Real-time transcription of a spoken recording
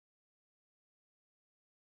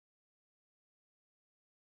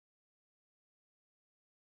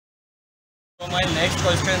So my next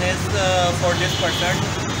question is for this person,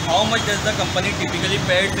 how much does the company typically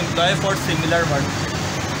pay its employee for similar work?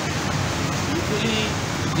 Usually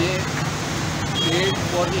they paid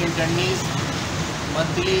for the internees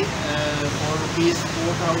monthly for rupees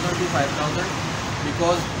 4,000 to 5,000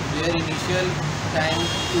 because their initial time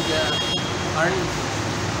to earn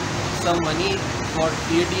some money for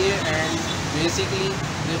TDA, and basically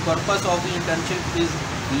the purpose of the internship is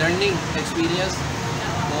learning experience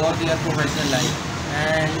for their professional life.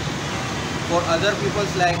 And for other people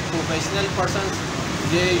like professional persons,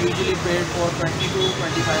 they usually paid for 20 to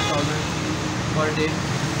 25,000 per day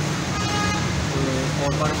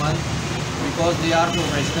or per month because they are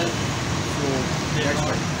professional. So that's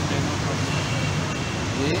why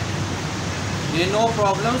they know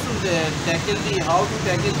problems to tackle how to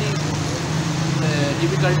tackle the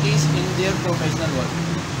difficulties in their professional work.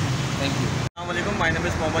 Thank you. Assalamualaikum, my name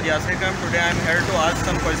is Mohammad Yasir Khan. Today I am here to ask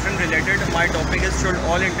some question related. My topic is should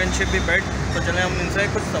all internship be paid? तो चलें हम इनसे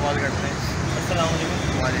कुछ सवाल करते हैं. Assalamualaikum.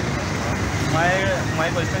 My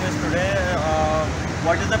question is today,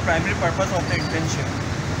 what is the primary purpose of the internship?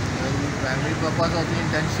 The primary purpose of the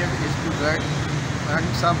internship is to earn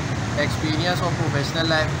some experience of professional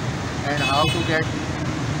life and how to get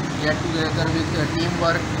together with the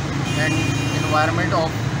teamwork and environment of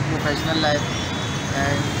professional life,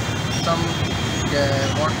 and some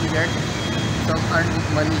want to get some earn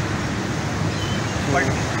money.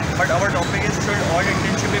 But our topic is should all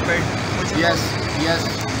internship be paid? Yes,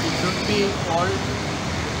 it should be all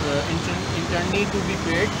internee to be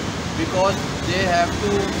paid because they have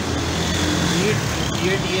to need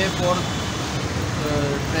TDA for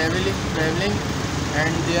traveling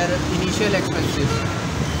and their initial expenses.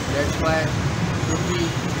 That's why should be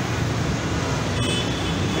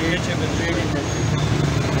paid internship.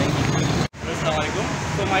 Thank you. Assalamualaikum.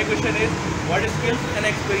 So my question is, what skills and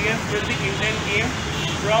experience will the intern gain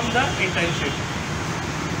from the internship?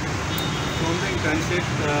 From the internship,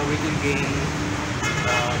 we can gain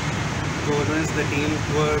tolerance, the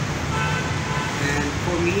teamwork, and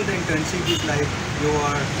for me, the internship is like you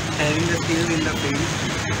are having the skill in the field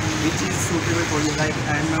which is suitable for you. Like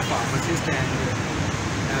I am a pharmacist, and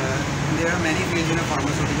there are many fields in a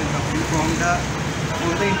pharmaceutical company. From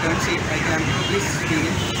the internship, I can do this skill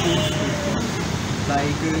in food. Like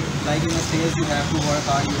in the sales, you have to work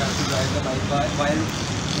hard, you have to drive the bike, while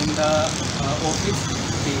in the office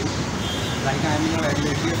field, like I am in a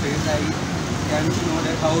regulatory field, I can know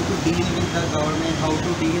that how to deal with the government, how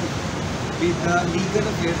to deal with the legal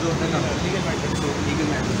affairs of the company, legal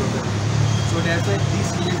matters of the. So that's why these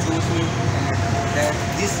skills shows me that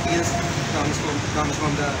these skills comes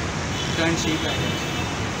from the internship.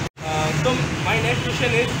 So my next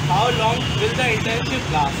question is, how long will the internship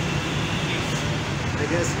last? I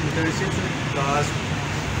guess internship should last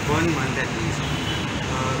 1 month at least,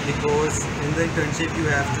 because in the internship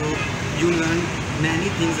you learn many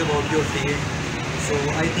things about your field. So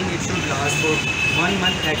I think it should last for 1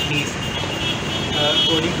 month at least.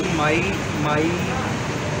 According to my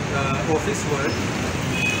office work,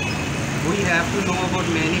 we have to know about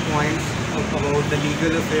many points about the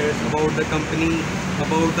legal affairs, about the company,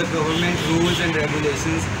 about the government rules and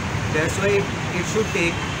regulations. That's why it should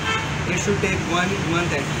take 1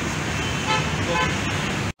 month at least.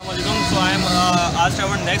 So I am asked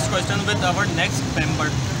our next question with our next member.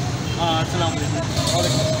 Assalamualaikum.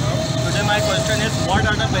 Today my question is, what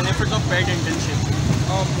are the benefits of paid internship?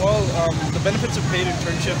 The benefits of paid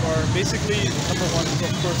internship are basically, number one,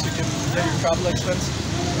 of course, you can get your travel expense.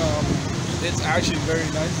 It's actually very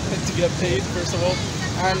nice to get paid, first of all,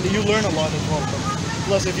 and you learn a lot as well.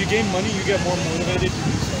 Plus, if you gain money, you get more motivated to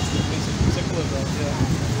do stuff. Basically, simple as that. Yeah.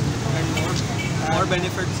 And more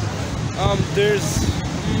benefits.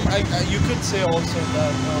 You could say also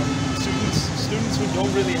that students who don't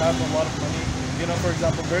really have a lot of money, for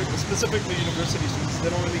example, specifically university students, they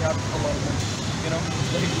don't really have a lot of money.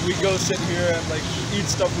 Like we go sit here and like eat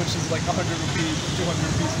stuff which is like 100 rupees, 200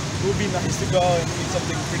 rupees. It would be nice to go out and eat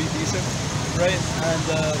something pretty decent, right? And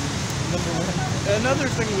number one.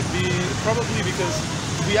 Another thing would be probably because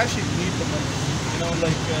we actually need the money.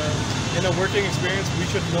 In a working experience, we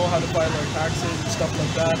should know how to file our taxes and stuff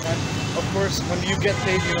like that. And of course, when you get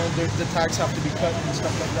paid, the tax have to be cut and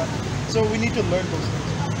stuff like that. So we need to learn those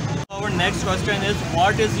things. Our next question is,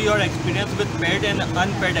 what is your experience with paid and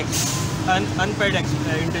unpaid internship?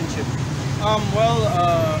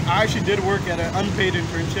 I actually did work at an unpaid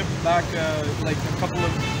internship back like a couple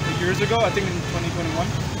of years ago, I think in 2021.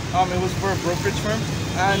 It was for a brokerage firm,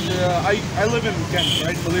 and I live in Kent,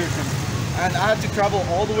 right, Malir Kent, and I had to travel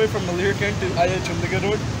all the way from Malir Kent to Chandigarh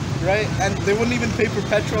Road, right, and they wouldn't even pay for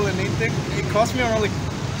petrol and anything. It cost me around like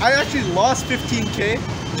I actually lost 15K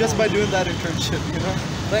just by doing that internship, you know?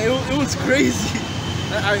 Like, it was crazy.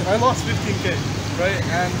 I lost 15K, right?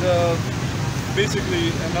 And basically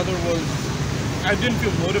another was I didn't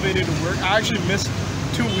feel motivated to work. I actually missed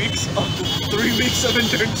 2 weeks of 3 weeks of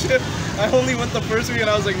internship. I only went the first week and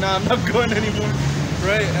I was like, nah, I'm not going anymore,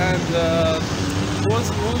 right? And what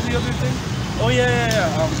was the other thing? Oh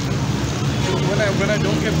yeah. When I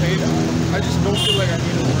don't get paid, I just don't feel like I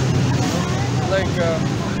need to work. Like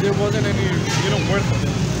there wasn't any worth of it.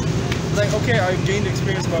 Like, okay, I gained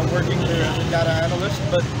experience by working there as a data analyst,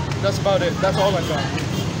 but that's about it. That's all I got.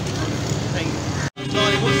 Thank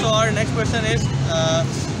you. So our next question is,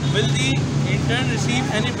 will the intern receive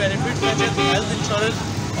any benefits such as health insurance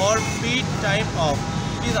or paid time off?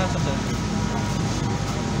 Please answer that.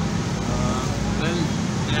 Well,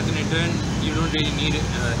 as an intern, you don't really need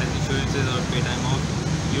health insurances or pay time off.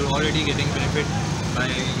 You're already getting benefit by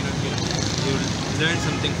you learn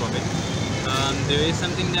something from it. There is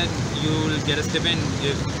something that you'll get a stipend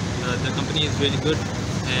if the company is really good,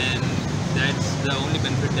 and that's the only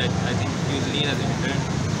benefit that I think you'll need as an intern.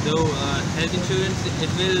 So health insurance,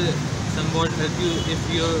 it will somewhat help you if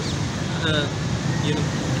you're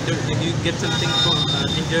if you get something from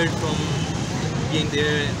injured from being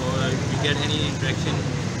there, or you get any interaction,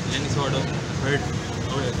 any sort of hurt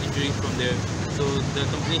or injury from there. So the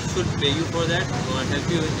company should pay you for that or help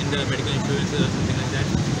you in the medical insurance or something like that.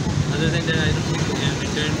 Other than that, I don't think an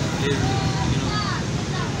intern is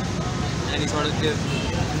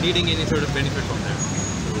needing any sort of benefit from that.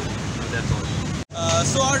 So that's all.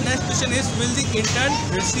 So our next question is, will the intern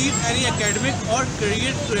receive any academic or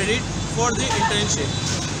career credit for the internship?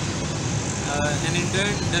 An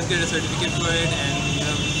intern does get a certificate for it, and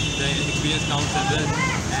the experience counts as well,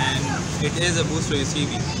 and it is a boost for your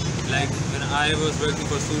CV. Like when I was working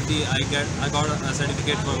for Surti, I got a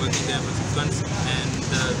certificate for working there for 6 months, and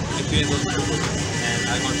the experience was wonderful, and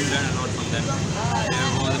I got to learn a lot from them.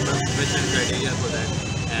 There was a professional criteria for that,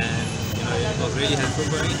 and it was really helpful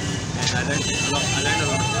for me, and I learned a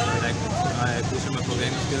lot. Like I boosted my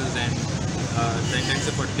programming skills and the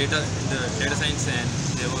internship for data science, and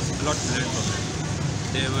there was a lot to learn from them.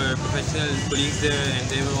 There were professional colleagues there, and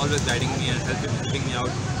they were always guiding me and helping me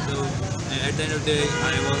out. So at the end of the day,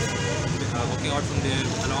 I was working out from there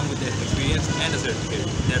along with that experience and a certificate.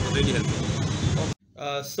 That was really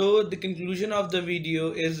helpful. So the conclusion of the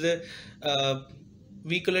video is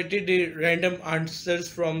we collected the random answers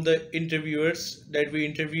from the interviewers that we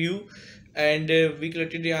interview, and we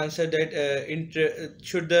collected the answer that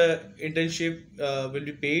should the internship will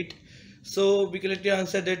be paid. So we collected the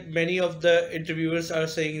answer that many of the interviewers are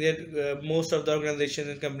saying that most of the organizations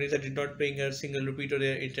and companies are not paying a single rupee to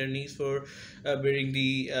their internees for bearing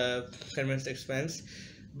the conveyance expense.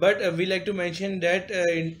 But we like to mention that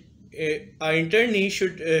our internee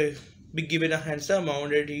should be given a handsome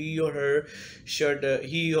amount that he or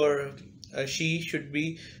she should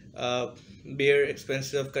be bear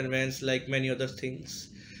expenses of conveyance like many other things.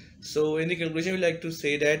 So in the conclusion, we like to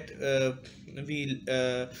say that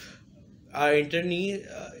our internee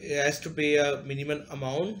has to pay a minimum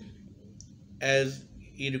amount as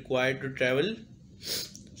he required to travel.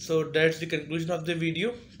 So that's the conclusion of the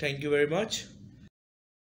video. Thank you very much.